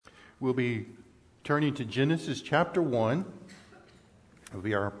We'll be turning to Genesis chapter 1. It will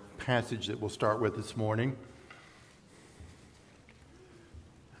be our passage that we'll start with this morning.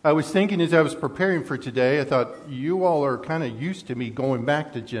 I was thinking as I was preparing for today, I thought you all are kind of used to me going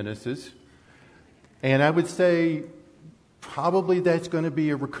back to Genesis. And I would say probably that's going to be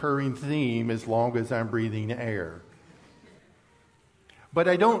a recurring theme as long as I'm breathing air. But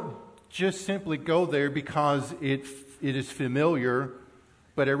I don't just simply go there because it is familiar,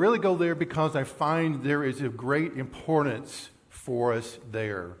 but I really go there because I find there is a great importance for us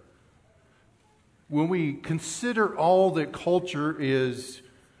there. When we consider all that culture is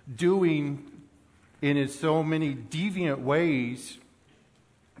doing in so many deviant ways,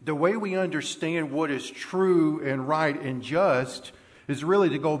 the way we understand what is true and right and just is really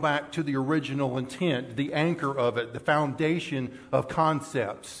to go back to the original intent, the anchor of it, the foundation of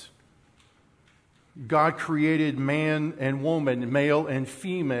concepts. God created man and woman, male and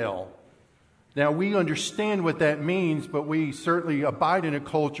female. Now, we understand what that means, but we certainly abide in a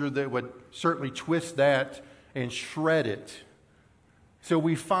culture that would certainly twist that and shred it. So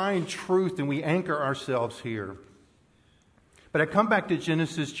we find truth and we anchor ourselves here. But I come back to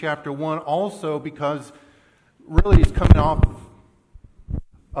Genesis chapter 1 also because really it's coming off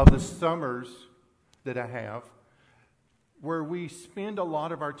of the summers that I have, where we spend a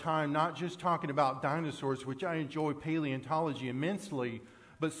lot of our time not just talking about dinosaurs, which I enjoy paleontology immensely,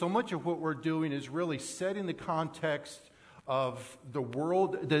 but so much of what we're doing is really setting the context of the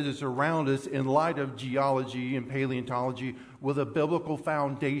world that is around us in light of geology and paleontology with a biblical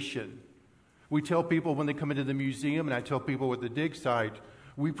foundation. We tell people when they come into the museum, and I tell people at the dig site,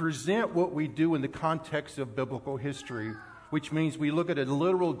 we present what we do in the context of biblical history, which means we look at a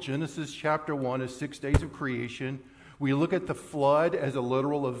literal Genesis chapter 1 as 6 days of creation. We look at the flood as a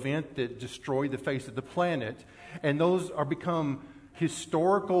literal event that destroyed the face of the planet. And those are become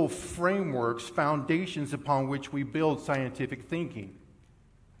historical frameworks, foundations upon which we build scientific thinking.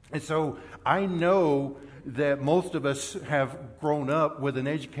 And so I know that most of us have grown up with an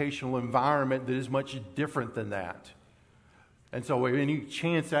educational environment that is much different than that. And so any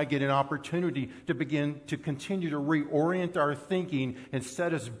chance I get an opportunity to begin to continue to reorient our thinking and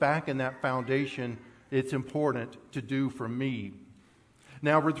set us back in that foundation, it's important to do for me.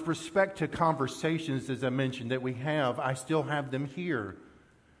 Now, with respect to conversations, as I mentioned, that we have, I still have them here.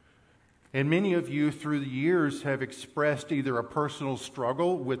 And many of you through the years have expressed either a personal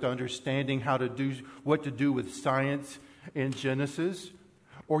struggle with understanding what to do with science in Genesis,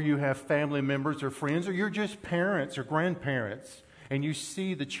 or you have family members or friends, or you're just parents or grandparents, and you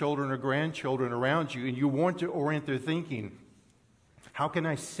see the children or grandchildren around you, and you want to orient their thinking. How can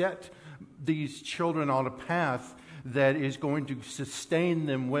I set these children on a path that is going to sustain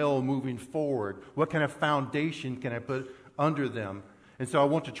them well moving forward? What kind of foundation can I put under them? And so I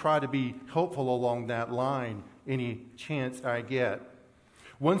want to try to be helpful along that line any chance I get.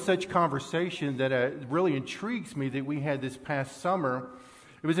 One such conversation that really intrigues me that we had this past summer,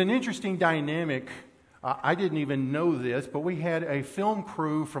 it was an interesting dynamic. I didn't even know this, but we had a film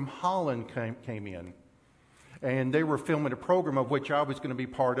crew from Holland came in. And they were filming a program of which I was going to be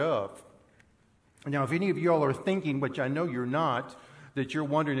part of. Now, if any of you all are thinking, which I know you're not, that you're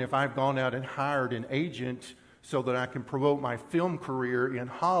wondering if I've gone out and hired an agent so that I can promote my film career in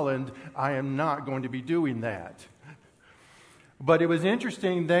Holland, I am not going to be doing that. But it was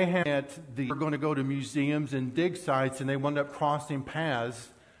interesting, they were going to go to museums and dig sites, and they wound up crossing paths,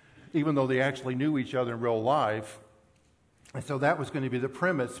 even though they actually knew each other in real life. And so that was going to be the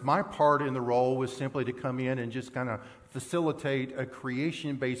premise. My part in the role was simply to come in and just kind of facilitate a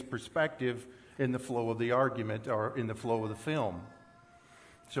creation-based perspective in the flow of the argument or in the flow of the film.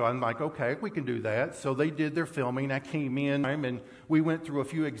 So I'm like, okay, we can do that. So they did their filming. I came in and we went through a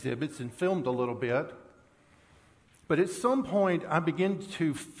few exhibits and filmed a little bit. But at some point, I began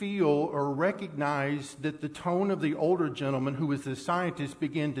to feel or recognize that the tone of the older gentleman who was the scientist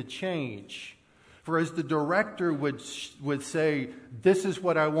began to change. For as the director would say, this is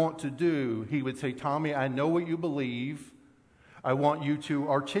what I want to do, he would say, Tommy, I know what you believe. I want you to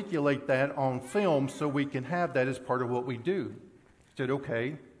articulate that on film so we can have that as part of what we do. I said,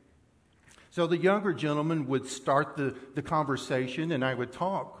 okay. So the younger gentleman would start the conversation and I would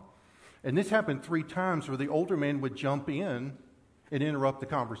talk. And this happened 3 times where the older man would jump in and interrupt the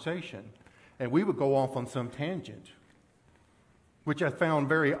conversation. And we would go off on some tangent, which I found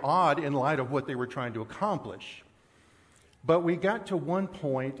very odd in light of what they were trying to accomplish. But we got to one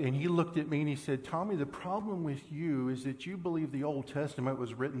point, and he looked at me and he said, Tommy, the problem with you is that you believe the Old Testament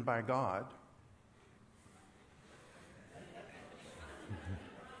was written by God.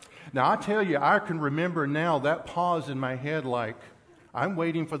 Now, I tell you, I can remember now that pause in my head like, I'm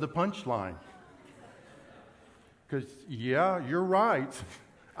waiting for the punchline. Because, yeah, you're right.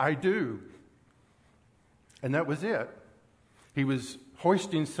 I do. And that was it. He was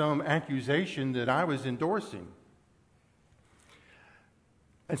hoisting some accusation that I was endorsing.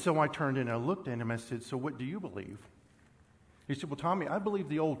 And so I turned and I looked at him and I said, so what do you believe? He said, well, Tommy, I believe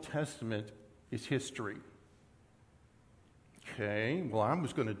the Old Testament is history. Okay, well, I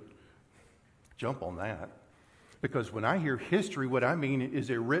was going to jump on that. Because when I hear history, what I mean is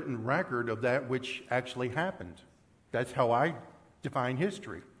a written record of that which actually happened. That's how I define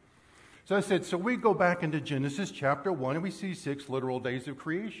history. So I said, so we go back into Genesis chapter 1 and we see 6 literal days of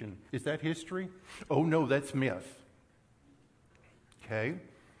creation. Is that history? Oh, no, that's myth. Okay.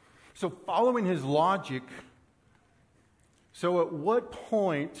 So following his logic, so at what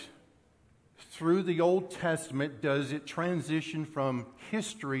point through the Old Testament does it transition from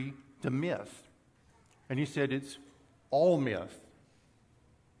history to myth? And he said it's all myth.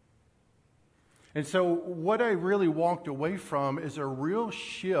 And so what I really walked away from is a real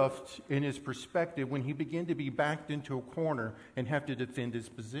shift in his perspective when he began to be backed into a corner and have to defend his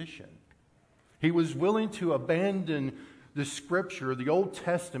position. He was willing to abandon the Scripture, the Old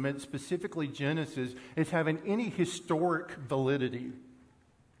Testament, specifically Genesis, as having any historic validity.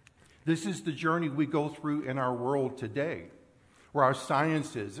 This is the journey we go through in our world today, where our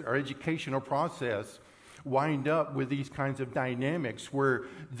sciences, our educational process, wind up with these kinds of dynamics where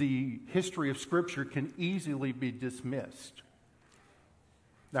the history of Scripture can easily be dismissed.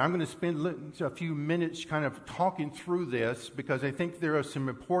 Now, I'm going to spend a few minutes kind of talking through this because I think there are some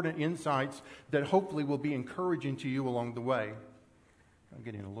important insights that hopefully will be encouraging to you along the way. I'm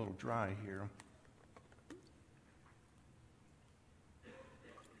getting a little dry here.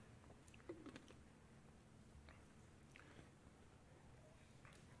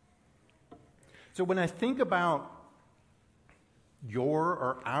 So when I think about your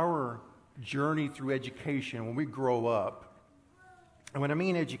or our journey through education when we grow up, and when I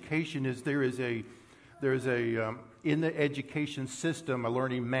mean education is there is a in the education system,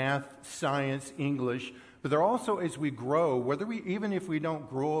 learning math, science, English, but there also as we grow, even if we don't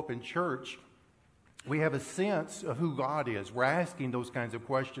grow up in church, we have a sense of who God is. We're asking those kinds of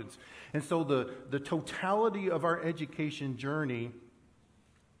questions. And so the totality of our education journey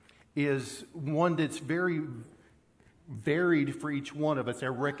is one that's very varied for each one of us, I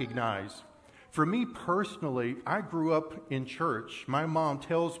recognize. For me personally, I grew up in church. My mom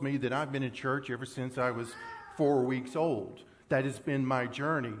tells me that I've been in church ever since I was 4 weeks old. That has been my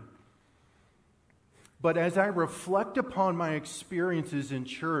journey. But as I reflect upon my experiences in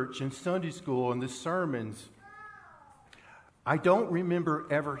church and Sunday school and the sermons, I don't remember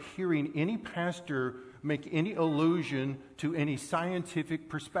ever hearing any pastor make any allusion to any scientific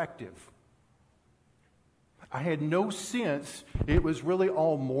perspective. I had no sense. It was really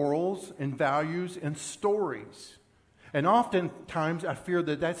all morals and values and stories. And oftentimes I fear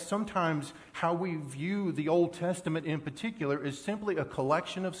that that's sometimes how we view the Old Testament in particular, is simply a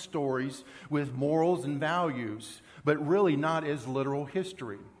collection of stories with morals and values, but really not as literal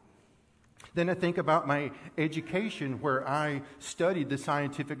history. Then I think about my education where I studied the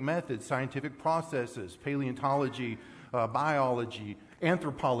scientific methods, scientific processes, paleontology, biology,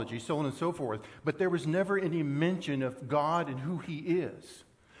 anthropology, so on and so forth. But there was never any mention of God and who He is.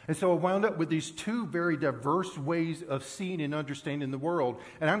 And so I wound up with these two very diverse ways of seeing and understanding the world.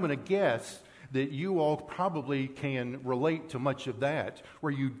 And I'm going to guess that you all probably can relate to much of that,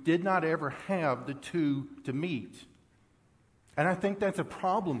 where you did not ever have the two to meet. And I think that's a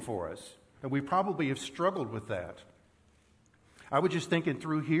problem for us. And we probably have struggled with that. I was just thinking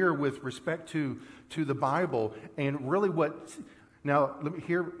through here with respect to the Bible and really now let me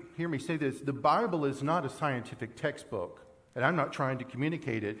hear me say this. The Bible is not a scientific textbook, and I'm not trying to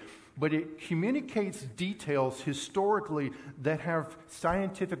communicate it, but it communicates details historically that have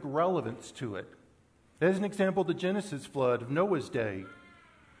scientific relevance to it. As an example, the Genesis flood of Noah's day.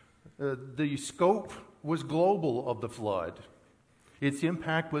 The scope was global of the flood. Its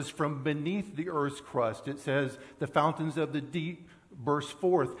impact was from beneath the earth's crust. It says the fountains of the deep burst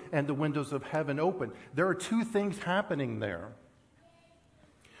forth and the windows of heaven open. There are two things happening there.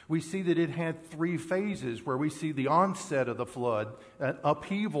 We see that it had 3 phases where we see the onset of the flood, an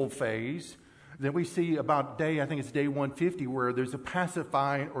upheaval phase. Then we see about day 150, where there's a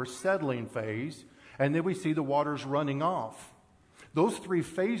pacifying or settling phase. And then we see the waters running off. Those 3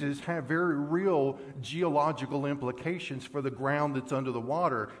 phases have very real geological implications for the ground that's under the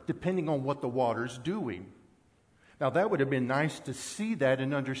water, depending on what the water's doing. Now, that would have been nice to see that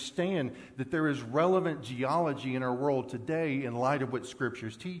and understand that there is relevant geology in our world today in light of what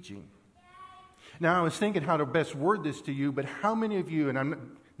Scripture's teaching. Now, I was thinking how to best word this to you, but how many of you,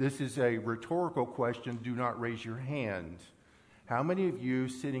 and this is a rhetorical question, do not raise your hand. How many of you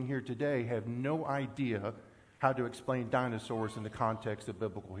sitting here today have no idea how to explain dinosaurs in the context of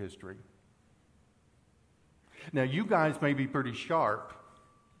biblical history? Now, you guys may be pretty sharp.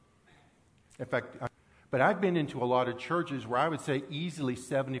 In fact, but I've been into a lot of churches where I would say easily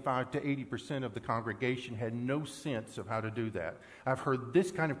 75 to 80% of the congregation had no sense of how to do that. I've heard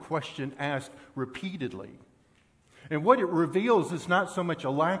this kind of question asked repeatedly. And what it reveals is not so much a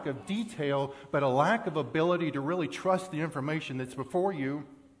lack of detail, but a lack of ability to really trust the information that's before you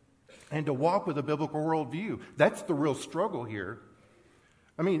and to walk with a biblical worldview. That's the real struggle here.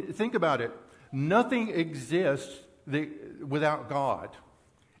 I mean, think about it. Nothing exists without God.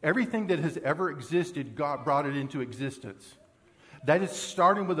 Everything that has ever existed, God brought it into existence. That is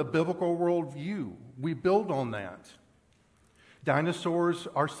starting with a biblical worldview. We build on that. Dinosaurs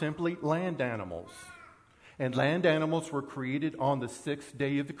are simply land animals. And land animals were created on the sixth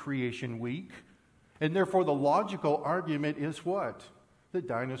day of the creation week. And therefore, the logical argument is what? The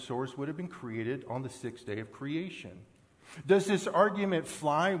dinosaurs would have been created on the sixth day of creation. Does this argument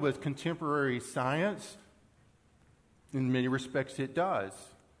fly with contemporary science? In many respects, it does.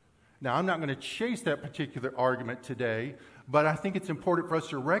 Now, I'm not going to chase that particular argument today, but I think it's important for us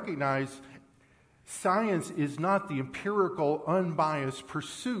to recognize science is not the empirical, unbiased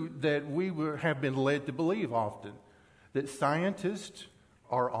pursuit that we have been led to believe often. That scientists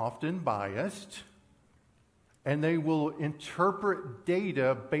are often biased, and they will interpret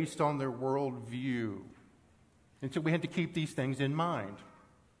data based on their worldview. And so we have to keep these things in mind.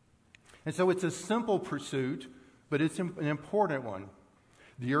 And so it's a simple pursuit, but it's an important one.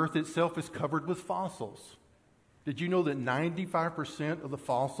 The earth itself is covered with fossils. Did you know that 95% of the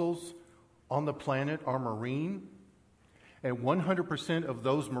fossils on the planet are marine? And 100% of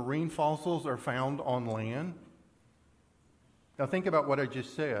those marine fossils are found on land? Now think about what I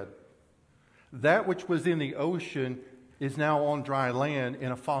just said. That which was in the ocean is now on dry land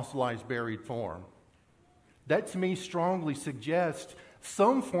in a fossilized buried form. That to me strongly suggests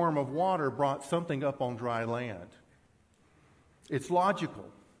some form of water brought something up on dry land. It's logical.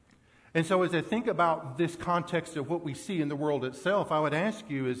 And so as I think about this context of what we see in the world itself, I would ask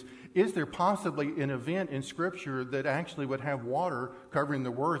you is there possibly an event in Scripture that actually would have water covering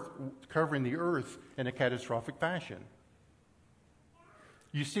the earth in a catastrophic fashion?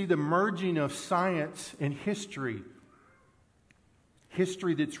 You see the merging of science and history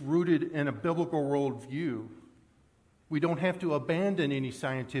that's rooted in a biblical worldview. We don't have to abandon any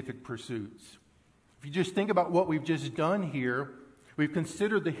scientific pursuits. If you just think about what we've just done here, we've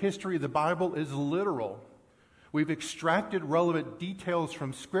considered the history of the Bible as literal. We've extracted relevant details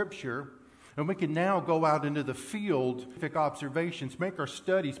from Scripture, and we can now go out into the field, make observations, make our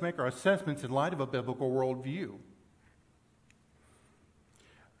studies, make our assessments in light of a biblical worldview.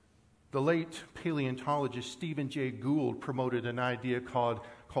 The late paleontologist Stephen Jay Gould promoted an idea called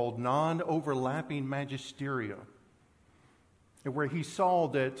non-overlapping magisteria, where he saw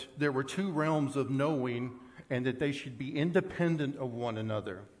that there were two realms of knowing and that they should be independent of one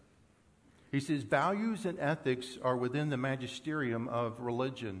another. He says values and ethics are within the magisterium of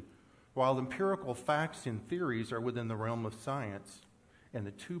religion, while empirical facts and theories are within the realm of science, and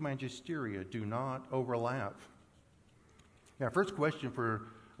the two magisteria do not overlap. Now, first question for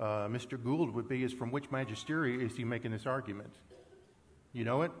Mr. Gould would be, is from which magisteria is he making this argument? You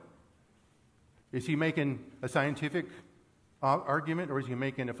know it? Is he making a scientific argument, or is he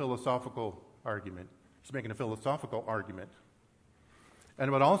making a philosophical argument? He's making a philosophical argument. And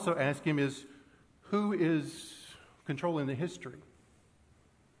I would also ask him is, who is controlling the history?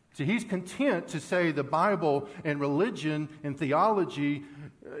 See, he's content to say the Bible and religion and theology,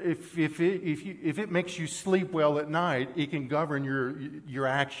 if it makes you sleep well at night, it can govern your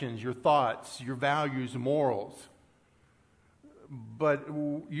actions, your thoughts, your values, morals. But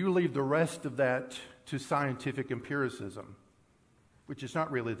you leave the rest of that to scientific empiricism, which is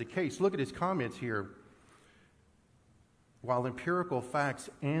not really the case. Look at his comments here. While empirical facts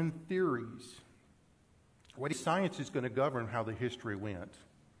and theories, science is going to govern how the history went.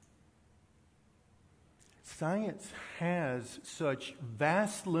 Science has such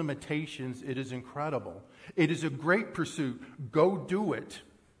vast limitations, it is incredible. It is a great pursuit. Go do it.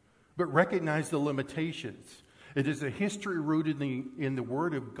 But recognize the limitations. It is a history rooted in the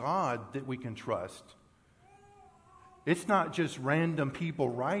Word of God that we can trust. It's not just random people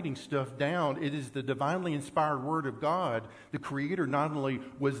writing stuff down. It is the divinely inspired Word of God. The Creator not only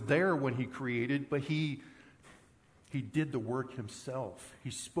was there when He created, but He did the work Himself. He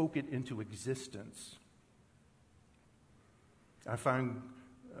spoke it into existence. I find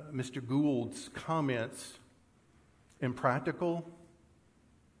Mr. Gould's comments impractical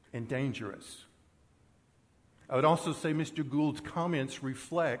and dangerous. I would also say Mr. Gould's comments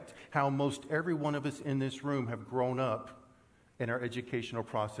reflect how most every one of us in this room have grown up in our educational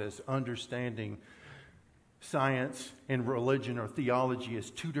process, understanding science and religion or theology as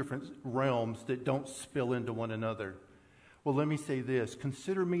two different realms that don't spill into one another. Well, let me say this.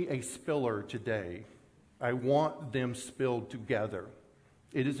 Consider me a spiller today. I want them spilled together.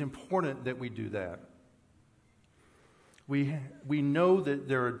 It is important that we do that. We know that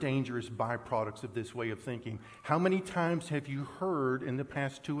there are dangerous byproducts of this way of thinking. How many times have you heard in the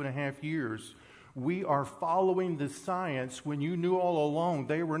past 2.5 years, we are following the science when you knew all along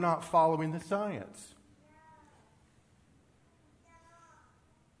they were not following the science?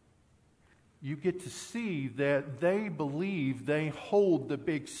 You get to see that they believe they hold the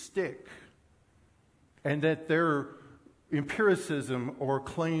big stick and that their empiricism or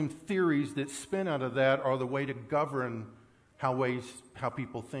claimed theories that spin out of that are the way to govern how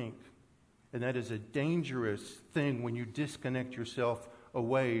people think. And that is a dangerous thing when you disconnect yourself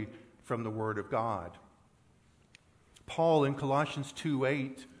away from the Word of God. Paul in Colossians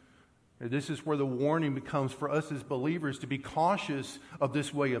 2:8, this is where the warning becomes for us as believers to be cautious of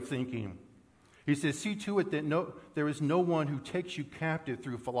this way of thinking. He says, see to it that there is no one who takes you captive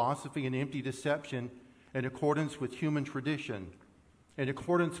through philosophy and empty deception in accordance with human tradition, in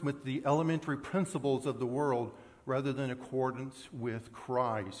accordance with the elementary principles of the world, rather than accordance with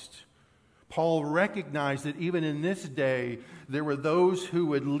Christ. Paul recognized that even in this day, there were those who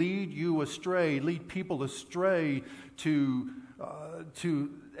would lead you astray, lead people astray to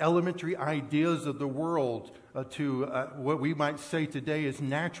elementary ideas of the world, to what we might say today is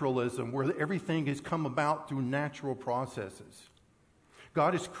naturalism, where everything has come about through natural processes.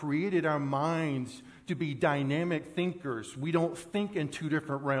 God has created our minds to be dynamic thinkers. We don't think in two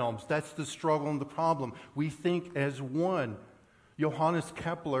different realms. That's the struggle and the problem. We think as one. Johannes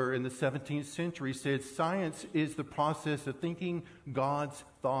Kepler in the 17th century said, science is the process of thinking God's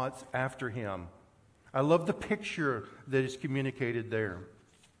thoughts after him. I love the picture that is communicated there.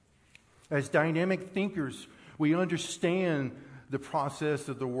 As dynamic thinkers, we understand the process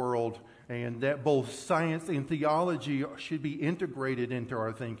of the world and that both science and theology should be integrated into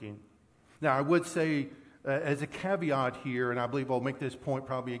our thinking. Now, I would say, as a caveat here, and I believe I'll make this point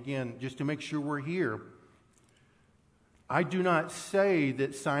probably again, just to make sure we're here, I do not say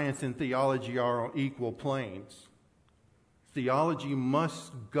that science and theology are on equal planes. Theology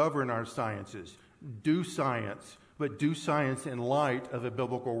must govern our sciences. Do science, but do science in light of a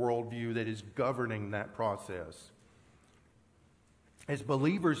biblical worldview that is governing that process. As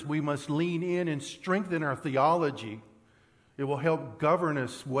believers, we must lean in and strengthen our theology. It will help govern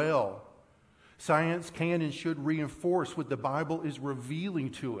us well. Science can and should reinforce what the Bible is revealing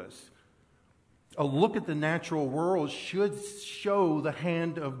to us. A look at the natural world should show the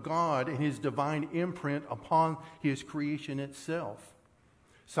hand of God and his divine imprint upon his creation itself.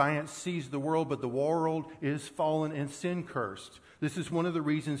 Science sees the world, but the world is fallen and sin-cursed. This is one of the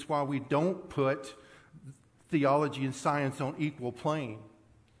reasons why we don't put theology and science on equal plane.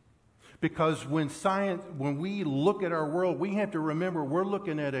 Because when we look at our world, we have to remember we're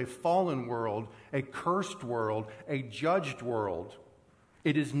looking at a fallen world, a cursed world, a judged world.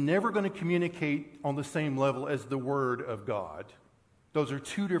 It is never going to communicate on the same level as the Word of God. Those are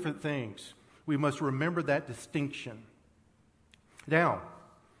two different things. We must remember that distinction. Now,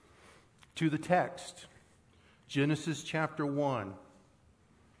 to the text. Genesis chapter 1.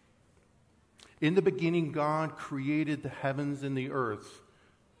 In the beginning, God created the heavens and the earth.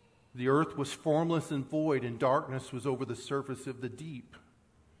 The earth was formless and void, and darkness was over the surface of the deep.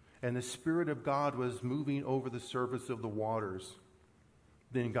 And the Spirit of God was moving over the surface of the waters.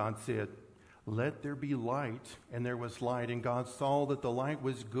 Then God said, "Let there be light," and there was light. And God saw that the light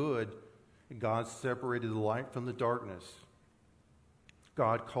was good, and God separated the light from the darkness.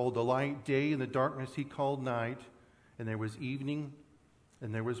 God called the light day, and the darkness he called night. And there was evening,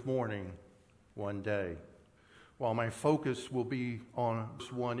 and there was morning, one day. While my focus will be on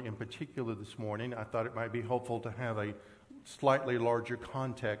verse 1 in particular this morning, I thought it might be helpful to have a slightly larger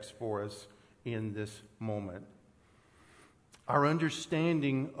context for us in this moment. Our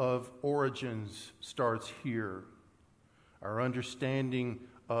understanding of origins starts here. Our understanding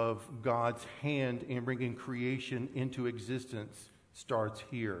of God's hand in bringing creation into existence starts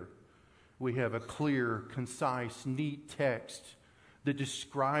here. We have a clear, concise, neat text that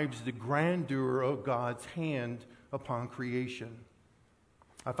describes the grandeur of God's hand upon creation.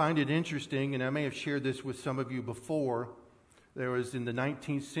 I find it interesting, and I may have shared this with some of you before. There was in the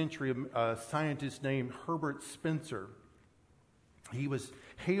 19th century a scientist named Herbert Spencer. He was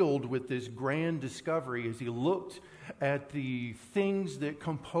hailed with this grand discovery as he looked at the things that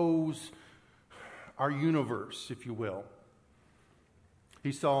compose our universe, if you will.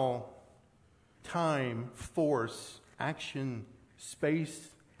 He saw time, force, action, space,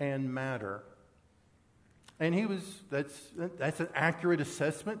 and matter. And that's an accurate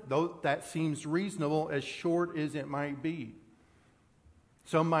assessment, though that seems reasonable, as short as it might be.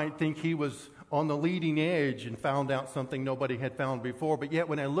 Some might think he was on the leading edge and found out something nobody had found before. But yet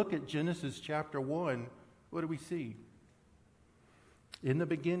when I look at Genesis chapter 1, what do we see? In the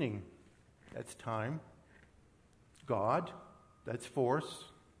beginning, that's time. God, that's force.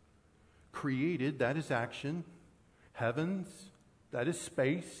 Created, that is action. Heavens, that is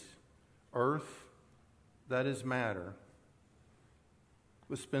space. Earth, that is matter.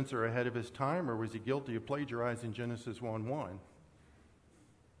 Was Spencer ahead of his time, or was he guilty of plagiarizing Genesis 1:1?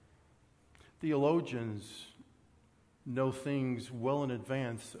 Theologians know things well in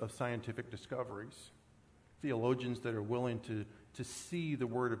advance of scientific discoveries. Theologians that are willing to see the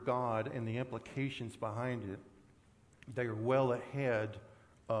Word of God and the implications behind it, they are well ahead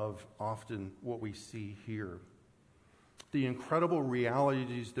of often what we see here. The incredible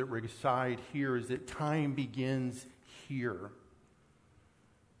realities that reside here is that time begins here.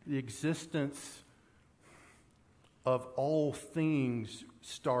 The existence of all things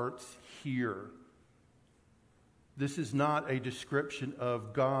starts here. This is not a description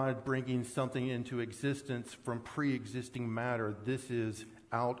of God bringing something into existence from pre-existing matter. This is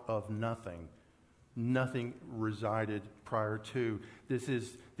out of nothing. Nothing resided prior to. This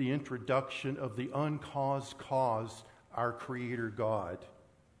is the introduction of the uncaused cause, our Creator God,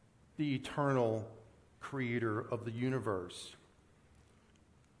 the eternal Creator of the universe.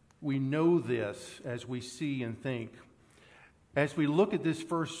 We know this as we see and think. As we look at this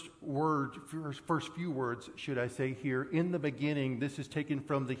first few words, should I say here, in the beginning, this is taken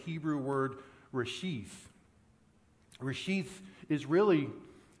from the Hebrew word reshith. Reshith is really,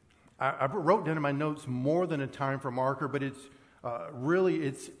 I wrote down in my notes more than a time for marker, but it's really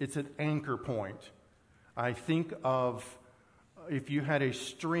it's an anchor point. I think of if you had a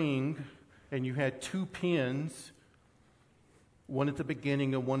string and you had two pins, one at the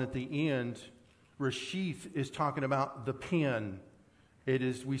beginning and one at the end. Reshith is talking about the pin. It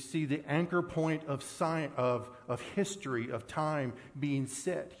is, we see the anchor point of history, of time being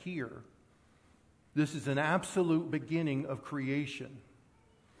set here. This is an absolute beginning of creation.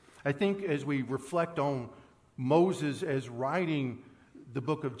 I think as we reflect on Moses as writing the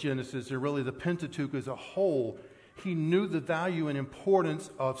book of Genesis, and really the Pentateuch as a whole, he knew the value and importance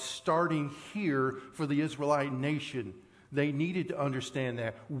of starting here for the Israelite nation. They needed to understand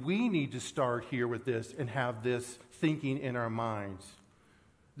that. We need to start here with this and have this thinking in our minds.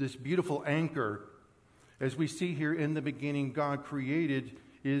 This beautiful anchor, as we see here in the beginning, God creates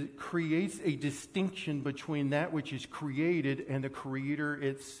a distinction between that which is created and the Creator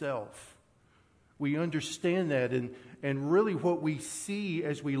itself. We understand that, and really what we see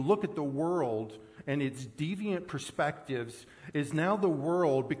as we look at the world and its deviant perspectives is now the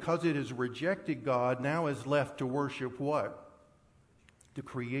world, because it has rejected God, now is left to worship what? The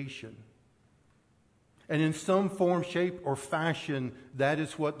creation. And in some form, shape, or fashion, that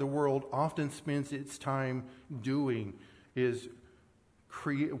is what the world often spends its time doing, is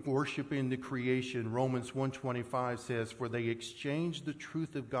worshiping the creation. Romans 1:25 says, "For they exchanged the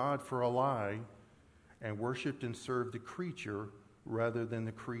truth of God for a lie, and worshipped and served the creature rather than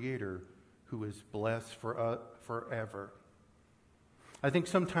the Creator, who is blessed forever." I think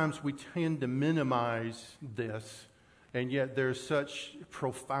sometimes we tend to minimize this, and yet there's such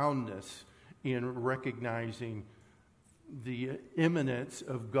profoundness in recognizing the immanence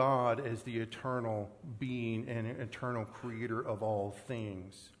of God as the eternal being and eternal Creator of all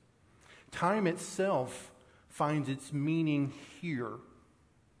things. Time itself finds its meaning here.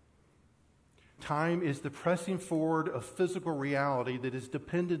 Time is the pressing forward of physical reality that is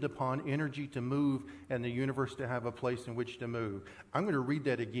dependent upon energy to move and the universe to have a place in which to move. I'm going to read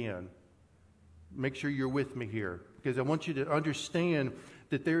that again. Make sure you're with me here, because I want you to understand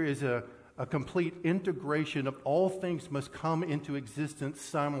that there is a complete integration of all things must come into existence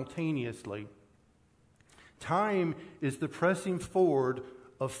simultaneously. Time is the pressing forward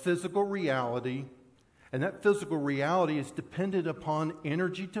of physical reality, and that physical reality is dependent upon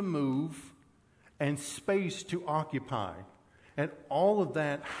energy to move and space to occupy. And all of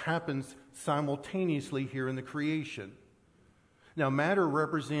that happens simultaneously here in the creation. Now, matter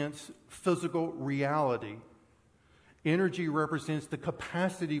represents physical reality. Energy represents the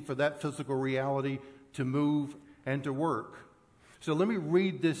capacity for that physical reality to move and to work. So let me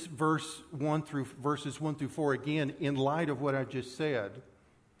read this verses 1 through 4 again in light of what I just said.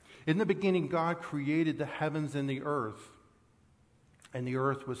 In the beginning, God created the heavens and the earth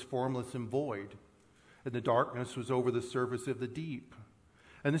was formless and void, and the darkness was over the surface of the deep.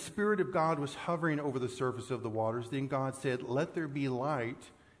 And the Spirit of God was hovering over the surface of the waters. Then God said, "Let there be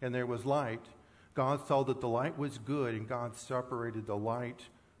light," and there was light. God saw that the light was good, and God separated the light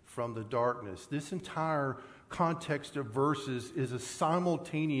from the darkness. This entire context of verses is a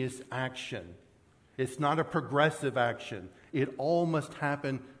simultaneous action. It's not a progressive action. It all must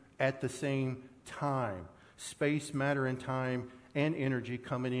happen at the same time. Space, matter, and time and energy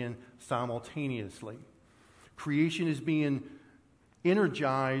coming in simultaneously. Creation is being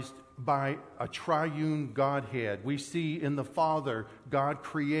energized by a triune Godhead. We see in the Father, God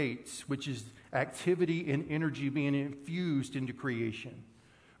creates, which is activity and energy being infused into creation.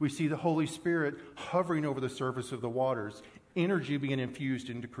 We see the Holy Spirit hovering over the surface of the waters, energy being infused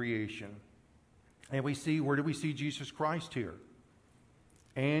into creation. And we see, where do we see Jesus Christ here?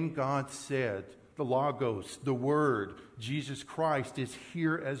 And God said, the Logos, the Word, Jesus Christ is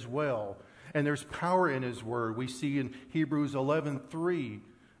here as well. And there's power in His Word. We see in Hebrews 11:3,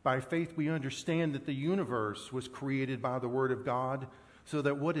 by faith we understand that the universe was created by the Word of God, so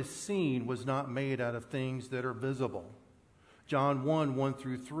that what is seen was not made out of things that are visible. John 1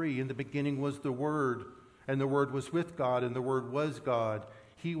 through 3, in the beginning was the Word, and the Word was with God, and the Word was God.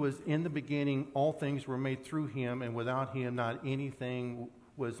 He was in the beginning, all things were made through Him, and without Him not anything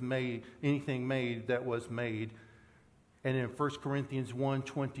made that was made. And in 1 Corinthians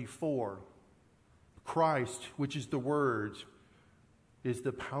 1:24, Christ, which is the Word, is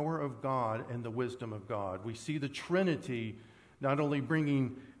the power of God and the wisdom of God. We see the Trinity not only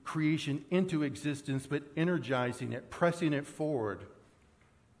bringing creation into existence, but energizing it, pressing it forward.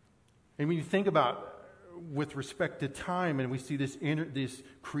 And when you think about, with respect to time, and we see this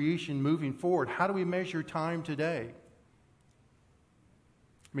creation moving forward, how do we measure time today?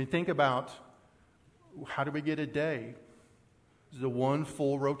 I mean, think about, how do we get a day? It's the one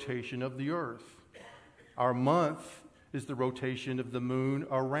full rotation of the earth. Our month is the rotation of the moon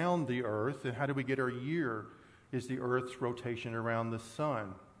around the earth. And how do we get our year? Is the earth's rotation around the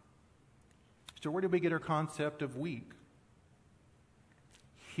sun. So where do we get our concept of week?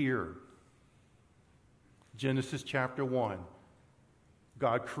 Here. Genesis chapter 1.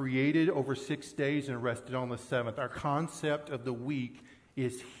 God created over 6 days and rested on the seventh. Our concept of the week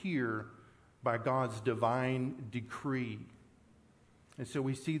is here by God's divine decree. And so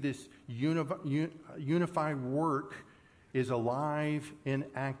we see this unified work is alive and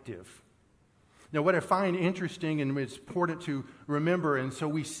active. Now, what I find interesting, and it's important to remember, and so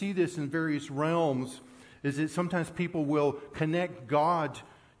we see this in various realms, is that sometimes people will connect God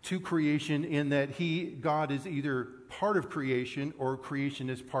to creation in that God is either part of creation or creation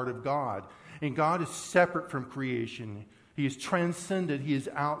is part of God. And God is separate from creation. He is transcendent. He is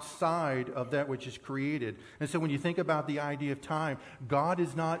outside of that which is created. And so when you think about the idea of time, God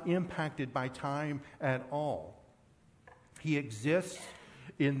is not impacted by time at all. He exists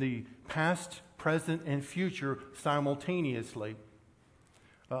in the past, present, and future simultaneously.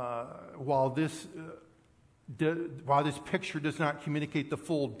 While this picture does not communicate the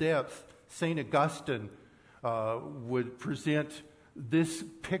full depth, St. Augustine would present this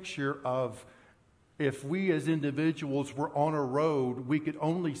picture of, if we as individuals were on a road, we could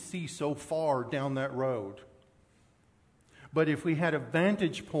only see so far down that road. But if we had a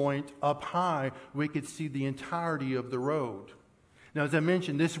vantage point up high, we could see the entirety of the road. Now, as I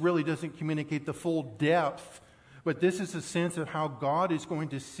mentioned, this really doesn't communicate the full depth, but this is a sense of how God is going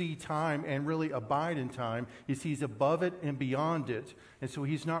to see time and really abide in time. He sees above it and beyond it, and so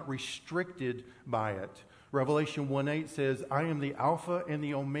He's not restricted by it. Revelation 1:8 says, "I am the Alpha and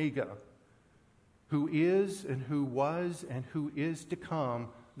the Omega, who is and who was and who is to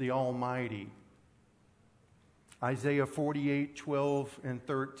come, the Almighty." Isaiah 48:12 and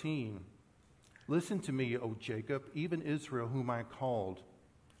 13. "Listen to me, O Jacob, even Israel, whom I called.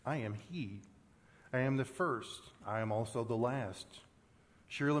 I am He. I am the first. I am also the last.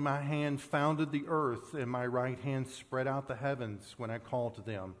 Surely my hand founded the earth, and my right hand spread out the heavens. When I call to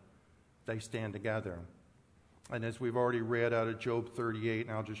them, they stand together." And as we've already read out of Job 38,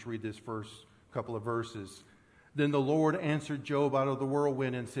 and I'll just read this first couple of verses. "Then the Lord answered Job out of the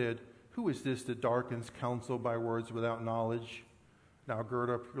whirlwind and said, 'Who is this that darkens counsel by words without knowledge? Now gird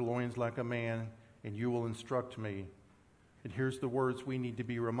up your loins like a man, and you will instruct me.'" And here's the words we need to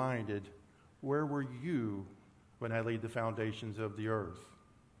be reminded. "Where were you when I laid the foundations of the earth?"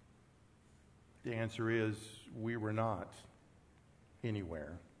 The answer is, we were not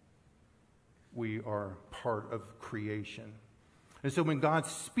anywhere. We are part of creation. And so when God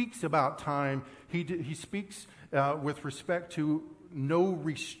speaks about time, he speaks with respect to no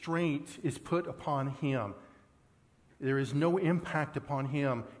restraint is put upon him. There is no impact upon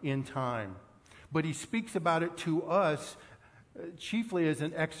him in time. But he speaks about it to us chiefly as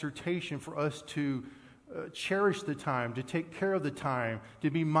an exhortation for us to cherish the time, to take care of the time, to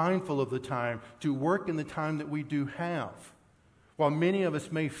be mindful of the time, to work in the time that we do have. While many of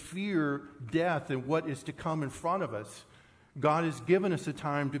us may fear death and what is to come in front of us, God has given us a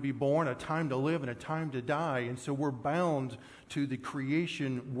time to be born, a time to live, and a time to die. And so we're bound to the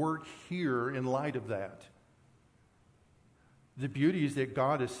creation work here in light of that. The beauty is that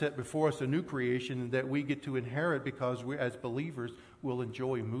God has set before us a new creation that we get to inherit because we, as believers, will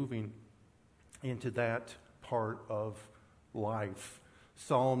enjoy moving into that part of life.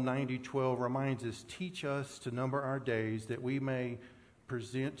 Psalm 90:12 reminds us, teach us to number our days that we may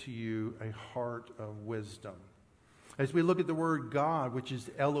present to you a heart of wisdom. As we look at the word God, which is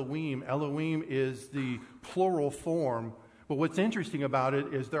Elohim, Elohim is the plural form. But what's interesting about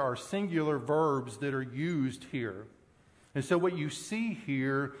it is there are singular verbs that are used here. And so what you see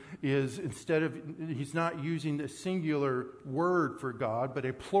here is he's not using the singular word for God, but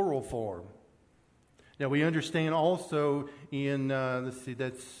a plural form. Now we understand also in,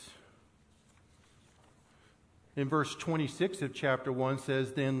 that's in verse 26 of chapter 1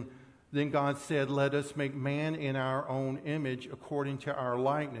 says, Then God said, let us make man in our own image according to our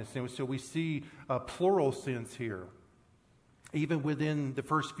likeness. And so we see a plural sense here. Even within the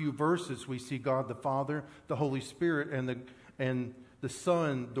first few verses, we see God the Father, the Holy Spirit, and the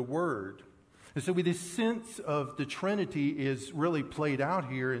Son, the Word. And so this sense of the Trinity is really played out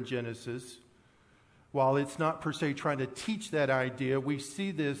here in Genesis. While it's not per se trying to teach that idea, we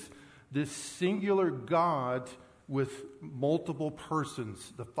see this singular God with multiple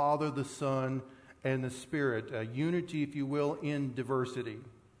persons, the Father, the Son, and the Spirit. A unity, if you will, in diversity.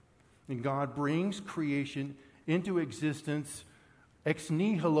 And God brings creation into existence ex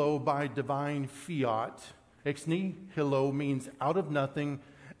nihilo by divine fiat. Ex nihilo means out of nothing,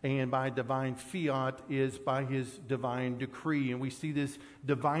 and by divine fiat is by his divine decree. And we see this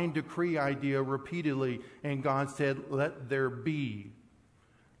divine decree idea repeatedly. And God said, let there be.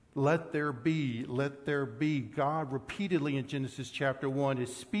 Let there be. Let there be. God repeatedly in Genesis chapter 1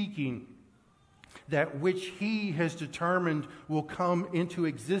 is speaking that which he has determined will come into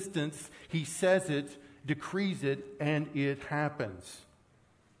existence. He says it, decrees it, and it happens.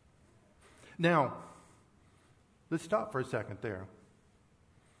 Now, let's stop for a second there.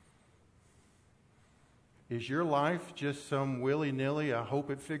 Is your life just some willy-nilly, I hope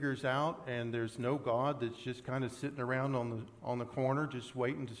it figures out, and there's no God that's just kind of sitting around on the corner just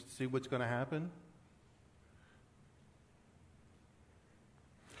waiting to see what's going to happen?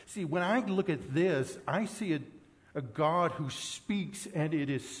 See, when I look at this, I see a God who speaks and it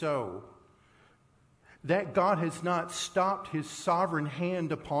is so. That God has not stopped his sovereign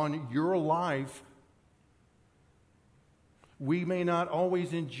hand upon your life. We may not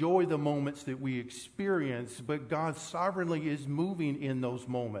always enjoy the moments that we experience, but God sovereignly is moving in those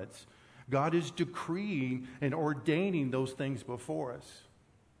moments. God is decreeing and ordaining those things before us.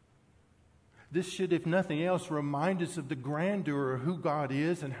 This should, if nothing else, remind us of the grandeur of who God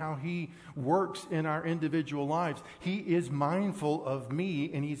is and how he works in our individual lives. He is mindful of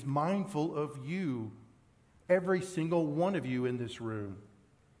me and he's mindful of you, every single one of you in this room.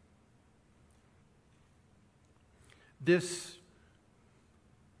 This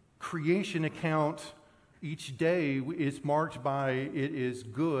creation account each day is marked by it is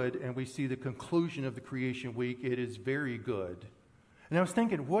good, and we see the conclusion of the creation week, it is very good. And I was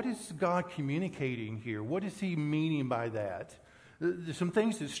thinking, what is God communicating here? What is he meaning by that? Some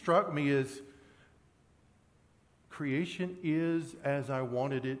things that struck me is creation is as I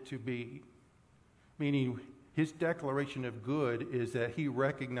wanted it to be. Meaning his declaration of good is that he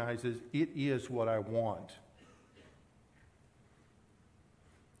recognizes it is what I want.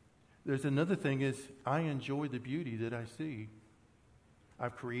 There's another thing is I enjoy the beauty that I see.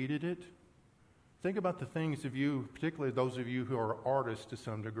 I've created it. Think about the things of you, particularly those of you who are artists to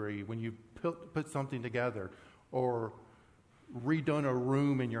some degree, when you put something together or redone a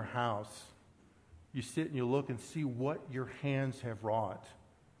room in your house, you sit and you look and see what your hands have wrought.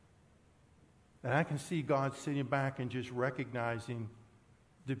 And I can see God sitting back and just recognizing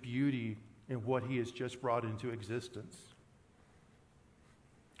the beauty in what he has just brought into existence.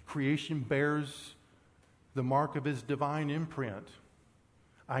 Creation bears the mark of his divine imprint.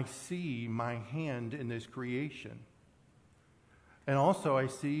 I see my hand in this creation. And also I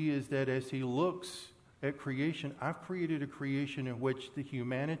see is that as he looks at creation, I've created a creation in which the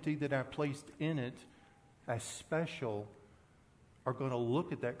humanity that I've placed in it as special are going to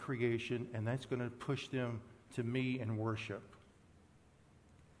look at that creation, and that's going to push them to me in worship.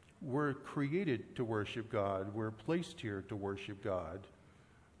 We're created to worship God. We're placed here to worship God.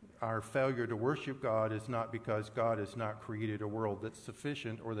 Our failure to worship God is not because God has not created a world that's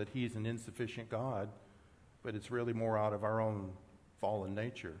sufficient or that He's an insufficient God, but it's really more out of our own fallen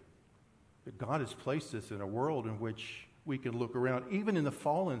nature. But God has placed us in a world in which we can look around, even in the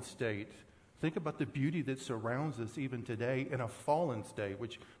fallen state. Think about the beauty that surrounds us even today in a fallen state,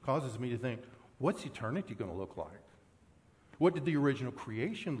 which causes me to think, what's eternity going to look like? What did the original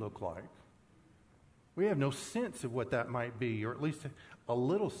creation look like? We have no sense of what that might be, or at least a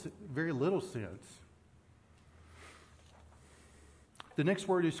little, very little sense. The next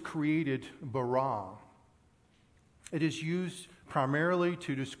word is created, bara. It is used primarily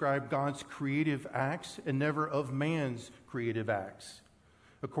to describe God's creative acts and never of man's creative acts.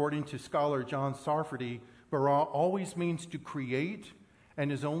 According to scholar John Sarfati, bara always means to create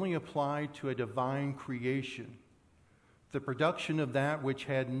and is only applied to a divine creation, the production of that which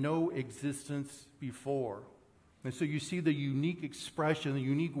had no existence before. And so you see the unique expression, the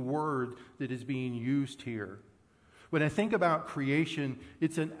unique word that is being used here. When I think about creation,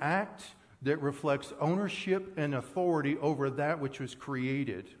 it's an act that reflects ownership and authority over that which was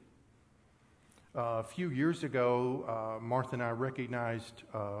created. A few years ago, Martha and I recognized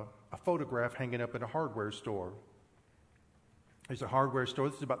a photograph hanging up in a hardware store. There's a hardware store.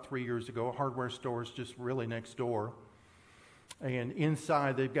 This is about 3 years ago. A hardware store is just really next door. And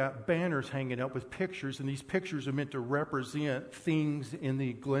inside, they've got banners hanging up with pictures, and these pictures are meant to represent things in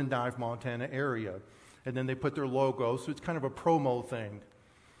the Glendive, Montana area. And then they put their logo, so it's kind of a promo thing.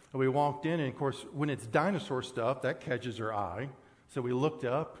 And we walked in, and of course, when it's dinosaur stuff, that catches our eye. So we looked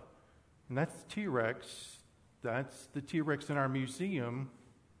up, and that's T-Rex. That's the T-Rex in our museum.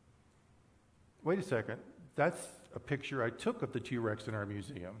 Wait a second. That's a picture I took of the T-Rex in our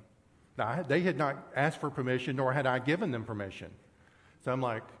museum. Now, they had not asked for permission, nor had I given them permission. So I'm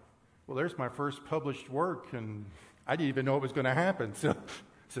like, well, there's my first published work, and I didn't even know it was going to happen. So,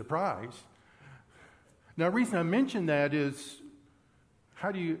 surprise. Now, the reason I mention that is,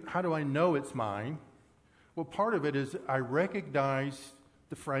 how do I know it's mine? Well, part of it is I recognize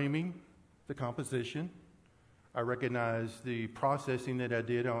the framing, the composition. I recognize the processing that I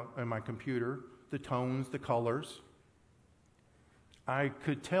did on my computer, the tones, the colors. I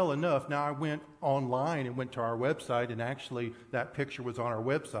could tell enough. Now, I went online and went to our website, and actually that picture was on our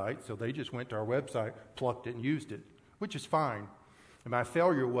website, so they just went to our website, plucked it, and used it, which is fine. And my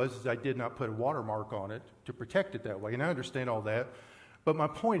failure was I did not put a watermark on it to protect it that way, and I understand all that. But my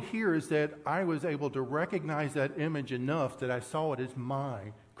point here is that I was able to recognize that image enough that I saw it as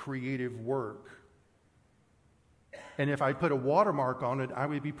my creative work. And if I put a watermark on it, I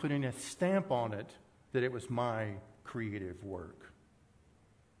would be putting a stamp on it that it was my creative work.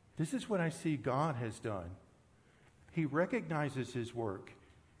 This is what I see God has done. He recognizes His work.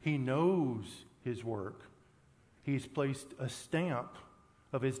 He knows His work. He's placed a stamp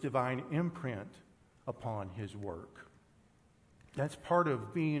of His divine imprint upon His work. That's part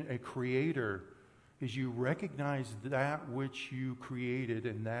of being a creator, is you recognize that which you created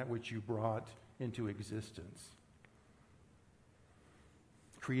and that which you brought into existence.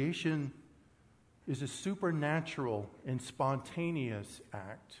 Creation is a supernatural and spontaneous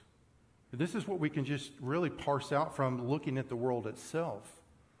act. This is what we can just really parse out from looking at the world itself.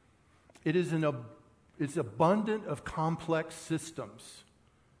 It's abundant of complex systems.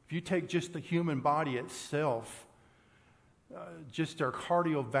 If you take just the human body itself, just our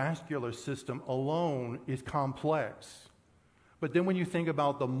cardiovascular system alone is complex. But then when you think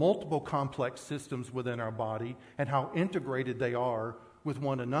about the multiple complex systems within our body and how integrated they are with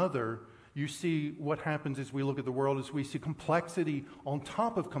one another, you see what happens as we look at the world is we see complexity on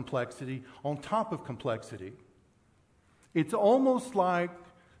top of complexity on top of complexity. It's almost like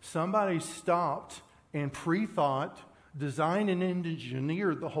somebody stopped and pre-thought, designed and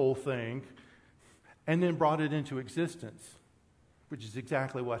engineered the whole thing, and then brought it into existence, which is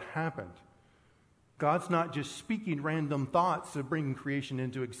exactly what happened. God's not just speaking random thoughts of bringing creation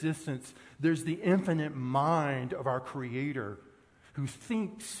into existence. There's the infinite mind of our Creator who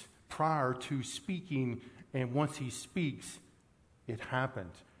thinks prior to speaking, and once He speaks, it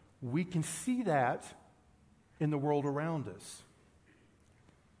happened. We can see that in the world around us.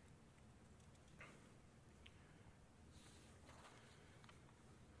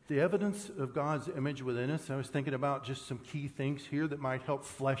 The evidence of God's image within us, I was thinking about just some key things here that might help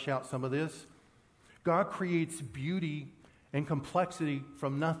flesh out some of this. God creates beauty and complexity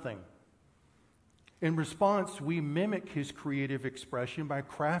from nothing. In response, we mimic His creative expression by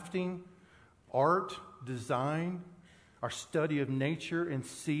crafting art, design, our study of nature and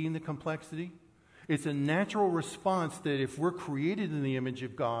seeing the complexity. It's a natural response that if we're created in the image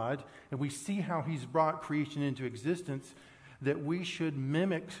of God and we see how He's brought creation into existence, that we should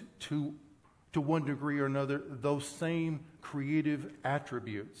mimic to one degree or another those same creative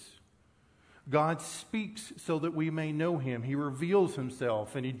attributes. God speaks so that we may know Him. He reveals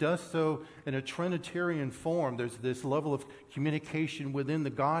Himself, and He does so in a Trinitarian form. There's this level of communication within the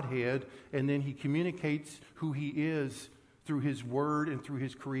Godhead, and then He communicates who He is through His Word and through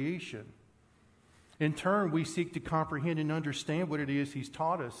His creation. In turn, we seek to comprehend and understand what it is He's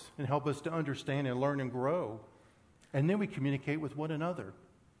taught us and help us to understand and learn and grow. And then we communicate with one another.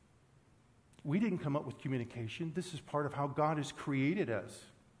 We didn't come up with communication. This is part of how God has created us.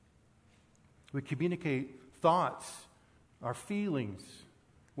 We communicate thoughts, our feelings,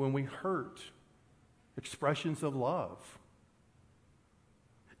 when we hurt, expressions of love.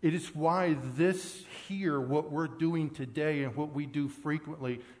 It is why this here, what we're doing today and what we do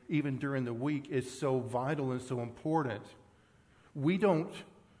frequently, even during the week, is so vital and so important. We don't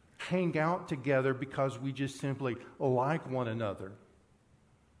hang out together because we just simply like one another.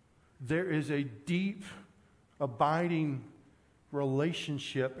 There is a deep, abiding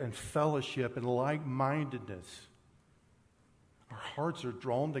relationship and fellowship and like-mindedness. Our hearts are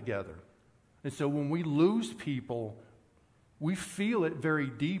drawn together. And so when we lose people, we feel it very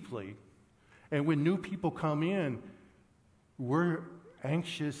deeply. And when new people come in, we're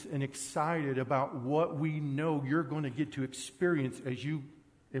anxious and excited about what we know you're going to get to experience as you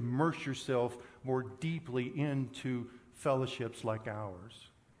immerse yourself more deeply into fellowships like ours.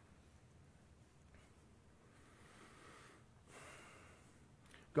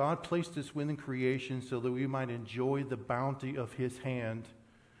 God placed us within creation so that we might enjoy the bounty of His hand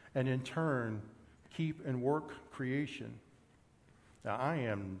and in turn keep and work creation. Now, I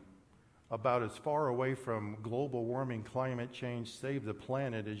am about as far away from global warming, climate change, save the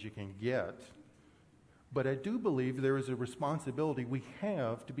planet as you can get. But I do believe there is a responsibility we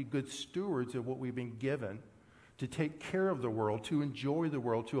have to be good stewards of what we've been given, to take care of the world, to enjoy the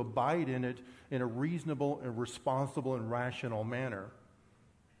world, to abide in it in a reasonable and responsible and rational manner.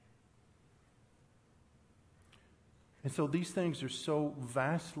 And so these things are so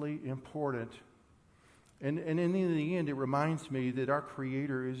vastly important. And in the end, it reminds me that our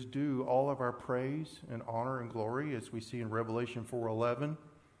Creator is due all of our praise and honor and glory, as we see in Revelation 4:11.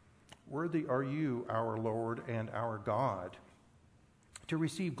 Worthy are you, our Lord and our God, to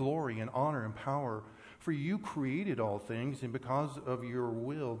receive glory and honor and power. For you created all things, and because of your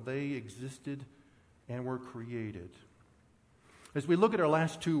will, they existed and were created. As we look at our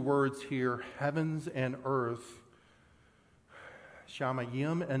last two words here, heavens and earth,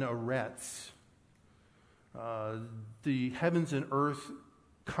 Shamayim and Eretz. The heavens and earth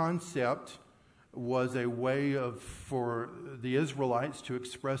concept was a way for the Israelites to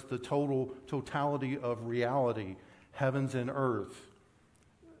express the totality of reality, heavens and earth.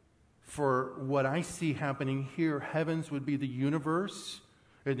 For what I see happening here, heavens would be the universe,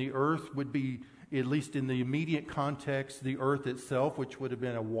 and the earth would be, at least in the immediate context, the earth itself, which would have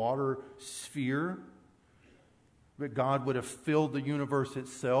been a water sphere. But God would have filled the universe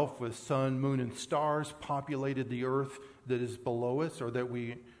itself with sun, moon, and stars, populated the earth that is below us or that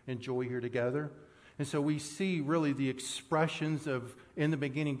we enjoy here together. And so we see really the expressions of, in the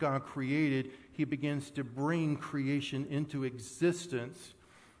beginning God created, He begins to bring creation into existence.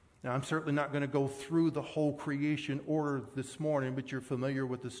 Now, I'm certainly not going to go through the whole creation order this morning, but you're familiar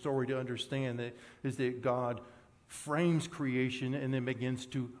with the story to understand that God frames creation and then begins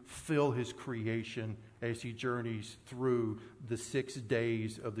to fill His creation as He journeys through the 6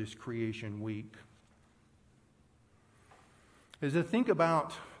 days of this creation week. As I think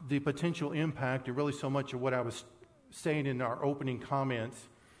about the potential impact, and really so much of what I was saying in our opening comments,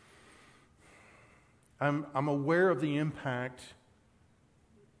 I'm aware of the impact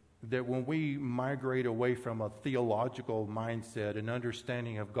that when we migrate away from a theological mindset and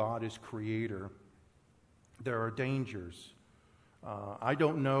understanding of God as Creator, there are dangers. I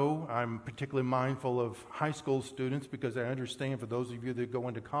don't know. I'm particularly mindful of high school students because I understand for those of you that go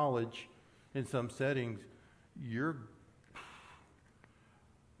into college in some settings,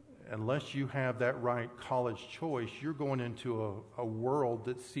 unless you have that right college choice, you're going into a world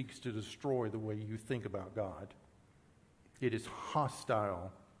that seeks to destroy the way you think about God. It is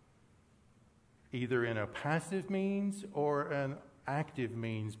hostile, either in a passive means or an active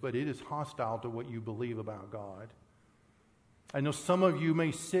means, but it is hostile to what you believe about God. I know some of you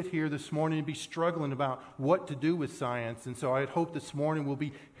may sit here this morning and be struggling about what to do with science, and so I'd hope this morning will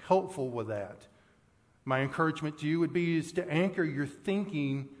be helpful with that. My encouragement to you would be is to anchor your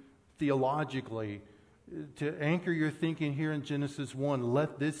thinking theologically to anchor your thinking here in Genesis 1,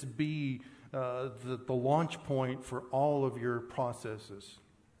 let this be the launch point for all of your processes.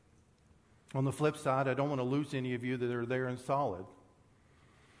 On the flip side, I don't want to lose any of you that are there in solid.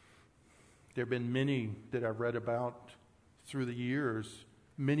 There have been many that I've read about through the years,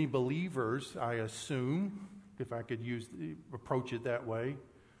 many believers, I assume, if I could approach it that way,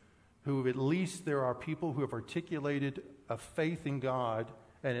 who at least there are people who have articulated a faith in God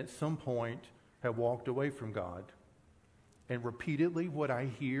and at some point have walked away from God. And repeatedly what I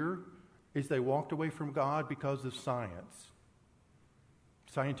hear is they walked away from God because of science,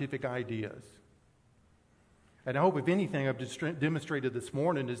 scientific ideas. And I hope, if anything, I've just demonstrated this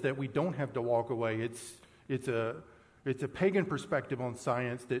morning is that we don't have to walk away. It's a pagan perspective on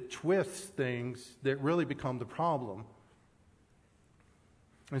science that twists things that really become the problem.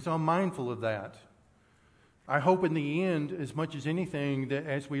 And so I'm mindful of that. I hope in the end, as much as anything, that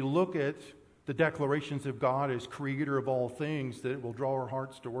as we look at the declarations of God as creator of all things, that it will draw our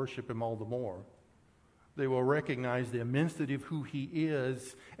hearts to worship Him all the more. They will recognize the immensity of who He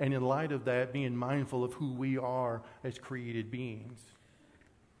is, and in light of that, being mindful of who we are as created beings.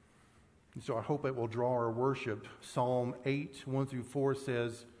 And so I hope it will draw our worship. Psalm 8, 1-4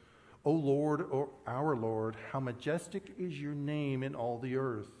 says, O Lord, O our Lord, how majestic is your name in all the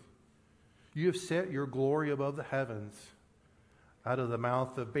earth. You have set your glory above the heavens. Out of the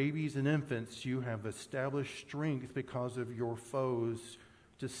mouth of babies and infants you have established strength because of your foes,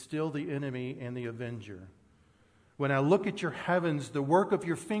 to still the enemy and the avenger. When I look at your heavens, the work of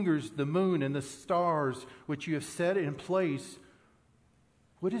your fingers, the moon and the stars, which you have set in place,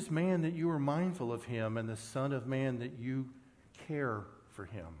 what is man that you are mindful of him, and the Son of Man that you care for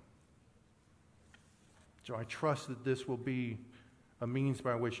him? So I trust that this will be a means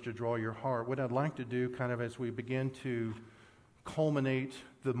by which to draw your heart. What I'd like to do, kind of as we begin to culminate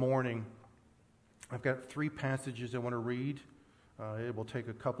the morning, I've got 3 passages I want to read. It will take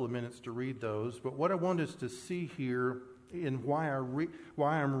a couple of minutes to read those. But what I want us to see here, and why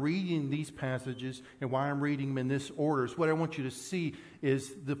I'm reading these passages and why I'm reading them in this order, is what I want you to see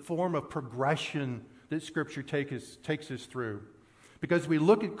is the form of progression that Scripture takes us through. Because we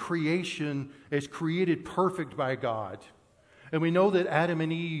look at creation as created perfect by God. And we know that Adam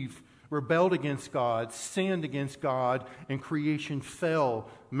and Eve rebelled against God, sinned against God, and creation fell.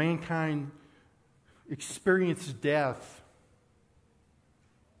 Mankind experienced death.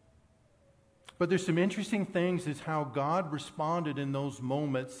 But there's some interesting things is how God responded in those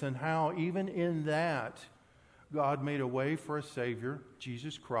moments, and how even in that, God made a way for a Savior,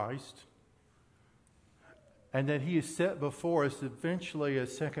 Jesus Christ, and that He is set before us. Eventually,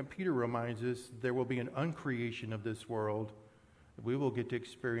 as 2 Peter reminds us, there will be an uncreation of this world. We will get to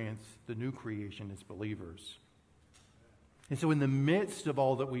experience the new creation as believers. And so in the midst of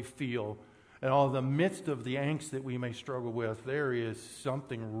all that we feel, and all the midst of the angst that we may struggle with, there is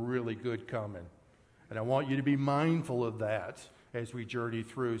something really good coming. And I want you to be mindful of that as we journey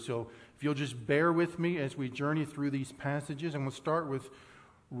through. So if you'll just bear with me as we journey through these passages. I'm going to start with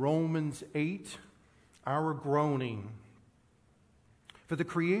Romans 8, our groaning. For the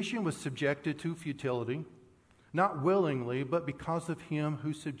creation was subjected to futility, not willingly, but because of Him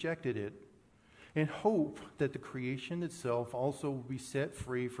who subjected it, in hope that the creation itself also will be set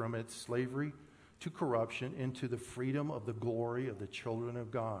free from its slavery to corruption into the freedom of the glory of the children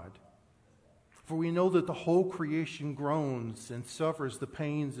of God. For we know that the whole creation groans and suffers the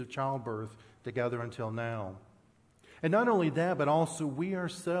pains of childbirth together until now. And not only that, but also we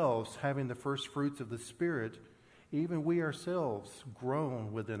ourselves, having the first fruits of the Spirit, even we ourselves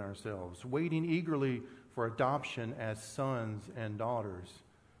groan within ourselves, waiting eagerly for adoption as sons and daughters,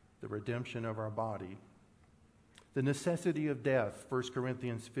 the redemption of our body. The necessity of death, 1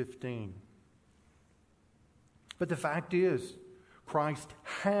 Corinthians 15. But the fact is, Christ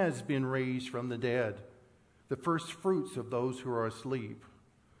has been raised from the dead, the first fruits of those who are asleep.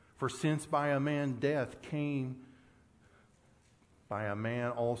 For since by a man death came, by a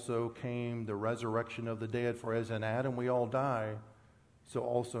man also came the resurrection of the dead. For as in Adam we all die, so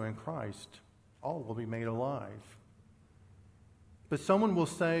also in Christ all will be made alive. But someone will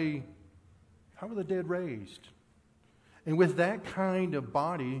say, how are the dead raised? And with that kind of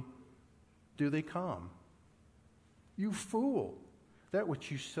body do they come? You fool! That which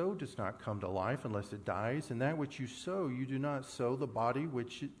you sow does not come to life unless it dies, and that which you sow, you do not sow the body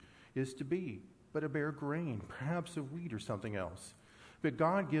which it is to be, but a bare grain, perhaps of wheat or something else. But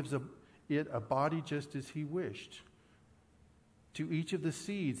God gives it a body just as He wished. To each of the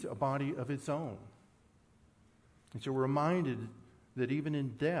seeds a body of its own. And so we're reminded that even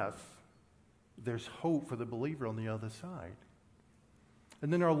in death, there's hope for the believer on the other side.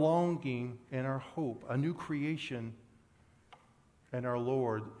 And then our longing and our hope, a new creation, and our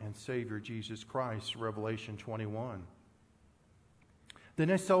Lord and Savior Jesus Christ, Revelation 21. Then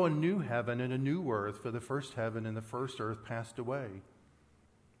I saw a new heaven and a new earth, for the first heaven and the first earth passed away.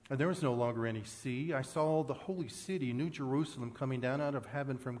 And there was no longer any sea. I saw the holy city, New Jerusalem, coming down out of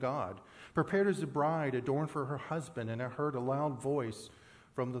heaven from God, prepared as a bride adorned for her husband. And I heard a loud voice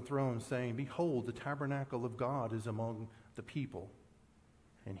from the throne saying, Behold, the tabernacle of God is among the people,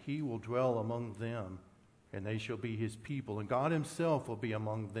 and he will dwell among them, and they shall be his people. And God himself will be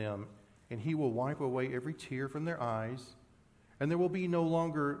among them, and he will wipe away every tear from their eyes. And there will no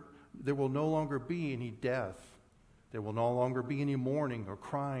longer be any death. There will no longer be any mourning or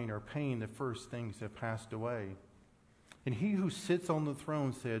crying or pain. The first things have passed away. And he who sits on the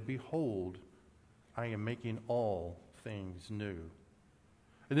throne said, Behold, I am making all things new.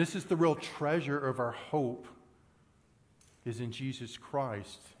 And this is the real treasure of our hope, is in Jesus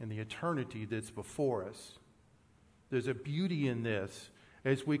Christ and the eternity that's before us. There's a beauty in this.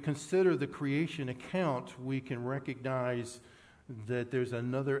 As we consider the creation account, we can recognize that there's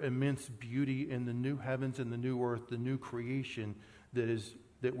another immense beauty in the new heavens and the new earth, the new creation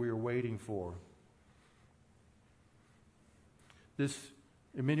that we are waiting for. This,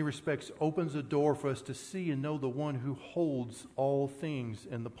 in many respects, opens a door for us to see and know the one who holds all things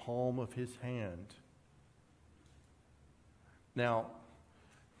in the palm of his hand. Now,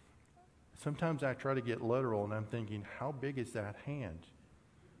 sometimes I try to get literal and I'm thinking, how big is that hand?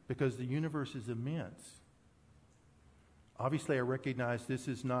 Because the universe is immense. Obviously, I recognize this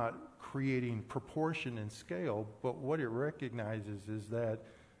is not creating proportion and scale, but what it recognizes is that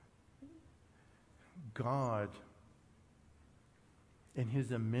God, in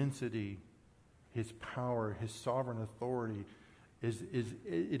his immensity, his power, his sovereign authority,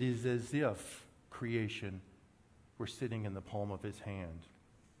 it is as if creation were sitting in the palm of his hand.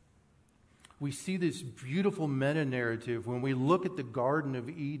 We see this beautiful meta-narrative when we look at the Garden of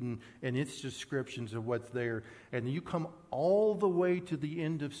Eden and its descriptions of what's there. And you come all the way to the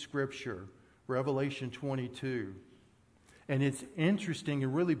end of Scripture, Revelation 22. And it's interesting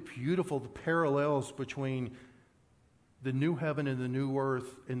and really beautiful, the parallels between the new heaven and the new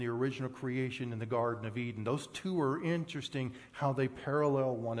earth and the original creation in the Garden of Eden. Those two are interesting, how they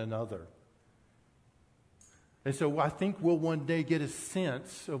parallel one another. And so I think we'll one day get a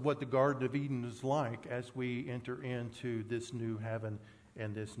sense of what the Garden of Eden is like as we enter into this new heaven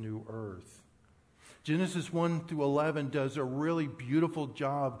and this new earth. Genesis 1 through 11 does a really beautiful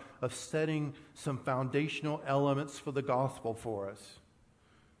job of setting some foundational elements for the gospel for us.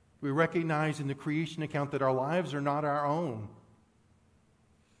 We recognize in the creation account that our lives are not our own.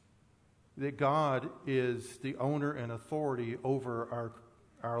 That God is the owner and authority over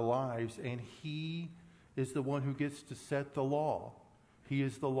our lives, and he is the one who gets to set the law. He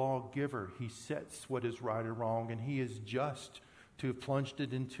is the lawgiver. He sets what is right and wrong, and he is just to have plunged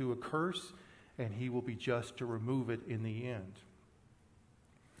it into a curse, and he will be just to remove it in the end.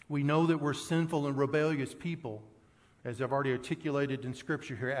 We know that we're sinful and rebellious people. As I've already articulated in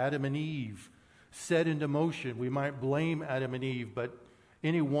Scripture here, Adam and Eve set into motion. We might blame Adam and Eve, but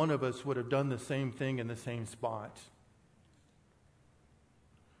any one of us would have done the same thing in the same spot.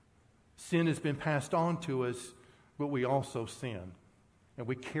 Sin has been passed on to us, but we also sin. And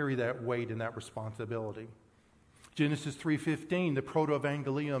we carry that weight and that responsibility. Genesis 3:15, the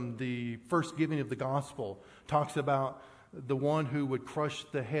proto-evangelium, the first giving of the gospel, talks about the one who would crush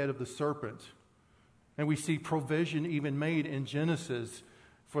the head of the serpent. And we see provision even made in Genesis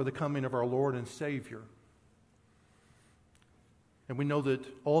for the coming of our Lord and Savior. And we know that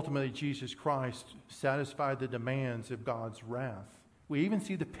ultimately Jesus Christ satisfied the demands of God's wrath. We even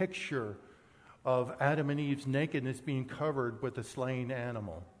see the picture of Adam and Eve's nakedness being covered with a slain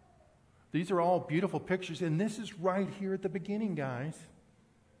animal. These are all beautiful pictures, and this is right here at the beginning, guys.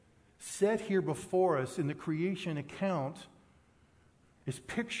 Set here before us in the creation account is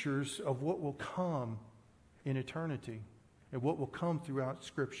pictures of what will come in eternity and what will come throughout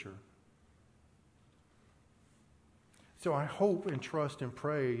Scripture. So I hope and trust and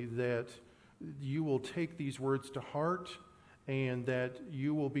pray that you will take these words to heart, and that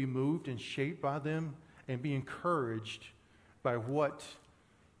you will be moved and shaped by them and be encouraged by what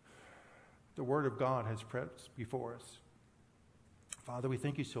the Word of God has prepped before us. Father, we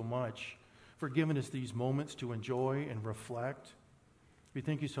thank you so much for giving us these moments to enjoy and reflect. We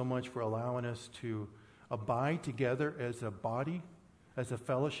thank you so much for allowing us to abide together as a body, as a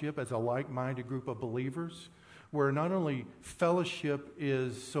fellowship, as a like-minded group of believers, where not only fellowship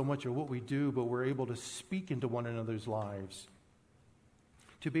is so much of what we do, but we're able to speak into one another's lives,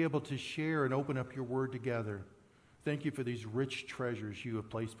 to be able to share and open up your word together, Thank you for these rich treasures you have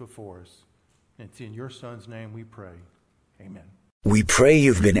placed before us. And it's in your Son's name we pray. Amen. We pray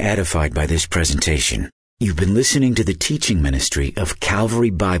you've been edified by this presentation. You've been listening to the teaching ministry of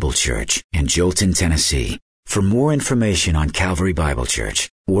Calvary Bible Church in Jolton, Tennessee. For more information on Calvary Bible Church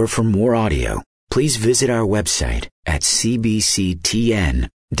or for more audio, please visit our website at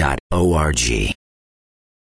cbctn.org.